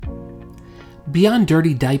Beyond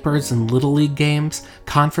dirty diapers and Little League games,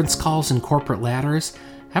 conference calls and corporate ladders,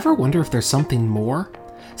 ever wonder if there's something more?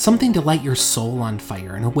 Something to light your soul on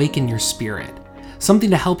fire and awaken your spirit. Something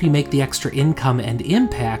to help you make the extra income and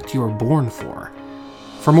impact you were born for.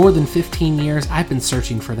 For more than 15 years, I've been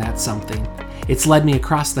searching for that something. It's led me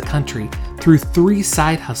across the country through 3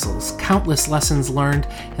 side hustles, countless lessons learned,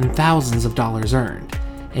 and thousands of dollars earned.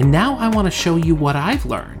 And now I want to show you what I've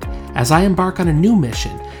learned as I embark on a new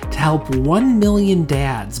mission to help 1 million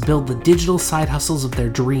dads build the digital side hustles of their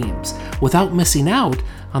dreams without missing out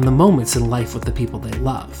on the moments in life with the people they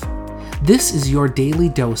love. This is your daily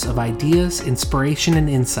dose of ideas, inspiration, and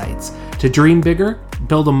insights to dream bigger,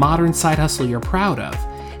 build a modern side hustle you're proud of,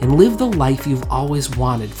 and live the life you've always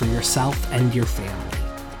wanted for yourself and your family.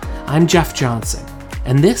 I'm Jeff Johnson,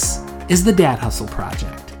 and this is the Dad Hustle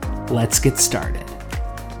Project. Let's get started.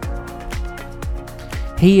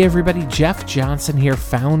 Hey everybody, Jeff Johnson here,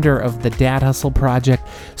 founder of the Dad Hustle Project.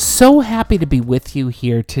 So happy to be with you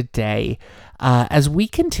here today as we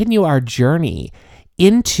continue our journey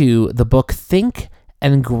into the book Think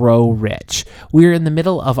and Grow Rich. We're in the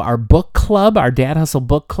middle of our book club, our Dad Hustle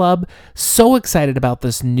book club. So excited about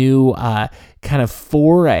this new kind of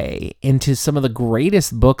foray into some of the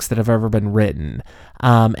greatest books that have ever been written.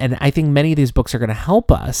 And I think many of these books are going to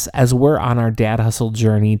help us as we're on our Dad Hustle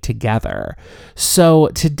journey together. So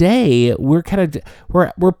today we're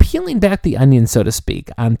we're peeling back the onion, so to speak,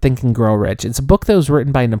 on Think and Grow Rich. It's a book that was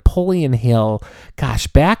written by Napoleon Hill,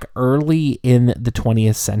 back early in the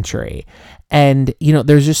 20th century. And,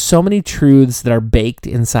 there's just so many truths that are baked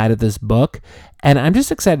inside of this book, and I'm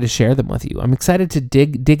just excited to share them with you. I'm excited to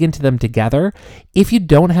dig into them together. If you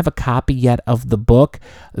don't have a copy yet of the book,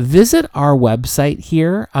 visit our website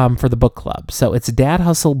here for the book club. So it's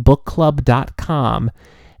dadhustlebookclub.com,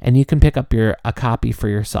 and you can pick up a copy for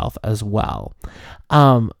yourself as well.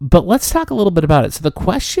 But let's talk a little bit about it. So the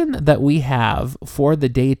question that we have for the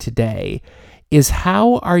day today is,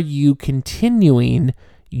 how are you continuing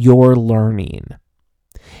your learning?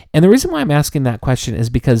 And the reason why I'm asking that question is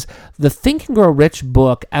because the Think and Grow Rich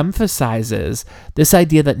book emphasizes this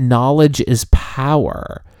idea that knowledge is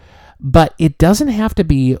power, but it doesn't have to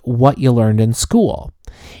be what you learned in school.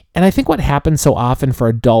 And I think what happens so often for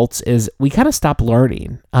adults is we kind of stop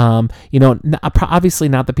learning. Obviously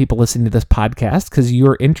not the people listening to this podcast, because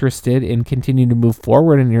you're interested in continuing to move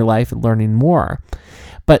forward in your life and learning more.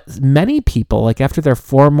 But many people, after they're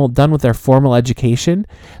done with their formal education,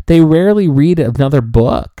 they rarely read another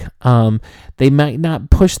book. They might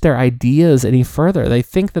not push their ideas any further. They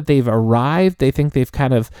think that they've arrived. They think they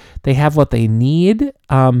have what they need.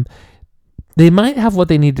 They might have what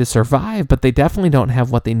they need to survive, but they definitely don't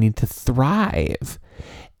have what they need to thrive.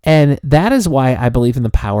 And that is why I believe in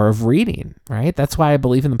the power of reading, right? That's why I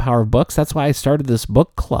believe in the power of books. That's why I started this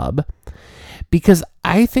book club. Because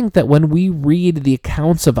I think that when we read the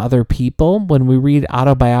accounts of other people, when we read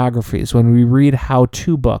autobiographies, when we read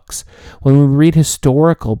how-to books, when we read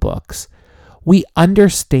historical books, we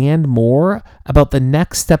understand more about the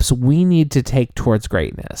next steps we need to take towards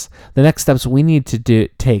greatness, the next steps we need to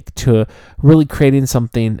take to really creating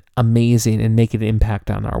something amazing and make an impact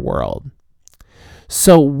on our world.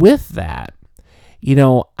 So with that,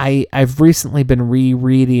 I've recently been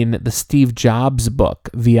rereading the Steve Jobs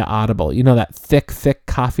book via Audible. That thick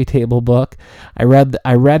coffee table book. I read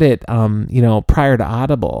it, prior to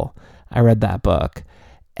Audible. I read that book.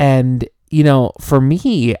 And, for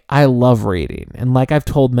me, I love reading. And like I've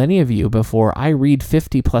told many of you before, I read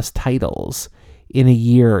 50 plus titles in a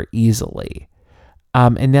year easily.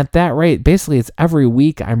 And at that rate, basically it's every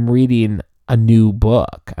week I'm reading a new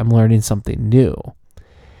book. I'm learning something new.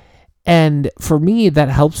 And for me, that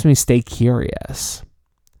helps me stay curious.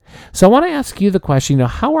 So I want to ask you the question,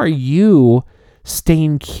 how are you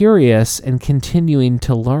staying curious and continuing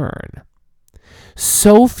to learn?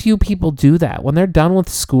 So few people do that. When they're done with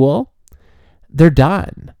school, they're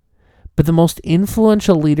done. But the most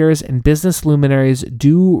influential leaders and business luminaries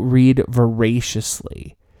do read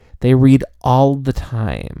voraciously. They read all the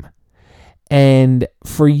time. And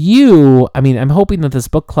for you, I'm hoping that this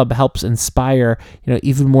book club helps inspire,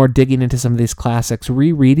 even more digging into some of these classics,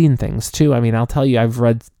 rereading things too. I'll tell you, I've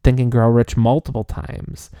read Think and Grow Rich multiple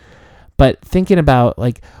times, but thinking about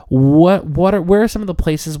where are some of the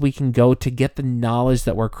places we can go to get the knowledge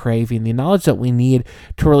that we're craving, the knowledge that we need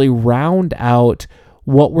to really round out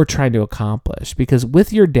what we're trying to accomplish. Because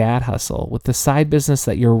with your dad hustle, with the side business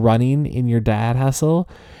that you're running in your dad hustle,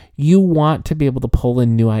 You want to be able to pull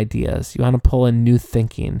in new ideas. You want to pull in new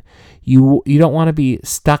thinking. You don't want to be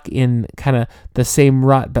stuck in kind of the same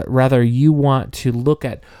rut, but rather you want to look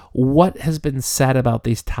at what has been said about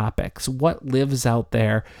these topics, what lives out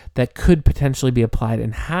there that could potentially be applied,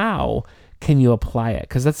 and how can you apply it?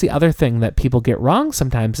 Because that's the other thing that people get wrong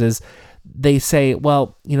sometimes is they say,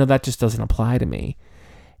 well, that just doesn't apply to me.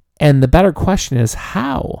 And the better question is,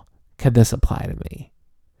 how can this apply to me?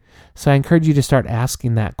 So I encourage you to start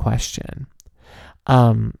asking that question.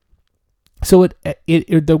 So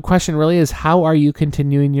the question really is, how are you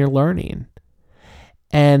continuing your learning?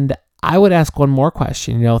 And I would ask one more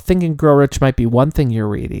question. Think and Grow Rich might be one thing you're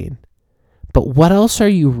reading, but what else are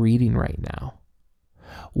you reading right now?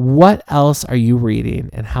 What else are you reading,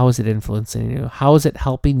 and how is it influencing you? How is it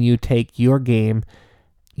helping you take your game,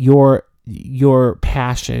 your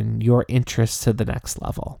passion, your interests to the next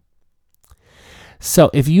level?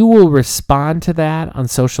 So if you will respond to that on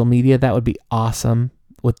social media, that would be awesome.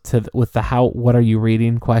 With the what are you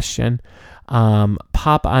reading question,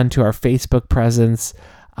 pop onto our Facebook presence,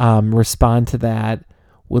 respond to that.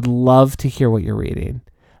 Would love to hear what you're reading.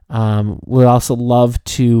 Would also love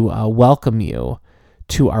to welcome you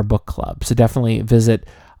to our book club. So definitely visit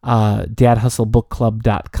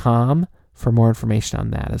dadhustlebookclub.com for more information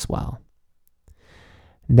on that as well.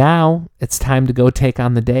 Now it's time to go take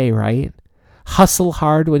on the day, right? Hustle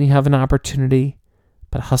hard when you have an opportunity,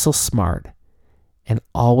 but hustle smart, and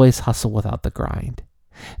always hustle without the grind.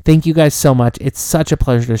 Thank you guys so much. It's such a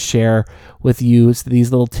pleasure to share with you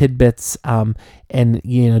these little tidbits and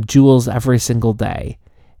jewels every single day.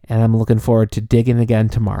 And I'm looking forward to digging again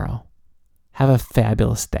tomorrow. Have a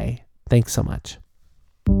fabulous day. Thanks so much.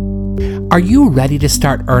 Are you ready to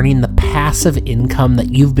start earning the passive income that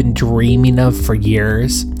you've been dreaming of for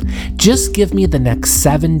years? Just give me the next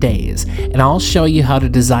 7 days and I'll show you how to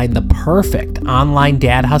design the perfect online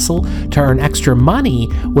dad hustle to earn extra money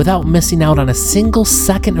without missing out on a single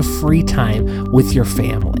second of free time with your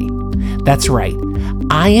family. That's right.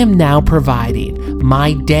 I am now providing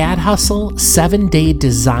my Dad Hustle 7-Day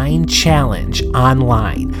Design Challenge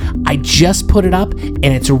online. I just put it up and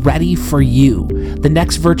it's ready for you. The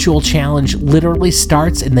next virtual challenge literally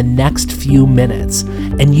starts in the next few minutes,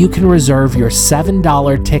 and you can reserve your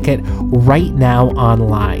 $7 ticket right now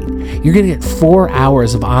online. You're going to get 4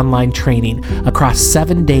 hours of online training across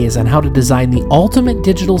 7 days on how to design the ultimate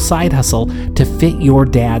digital side hustle to fit your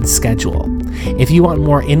dad's schedule. If you want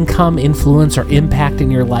more income, influence, or impact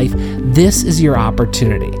in your life, this is your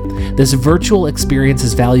opportunity. This virtual experience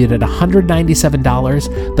is valued at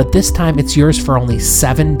 $197, but this time it's yours for only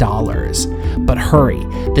 $7. But hurry,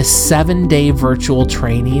 this 7-day virtual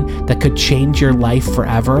training that could change your life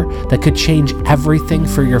forever, that could change everything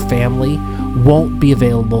for your family, won't be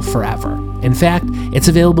available forever. In fact, it's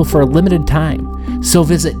available for a limited time. So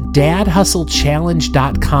visit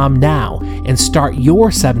dadhustlechallenege.com now and start your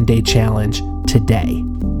 7-day challenge today.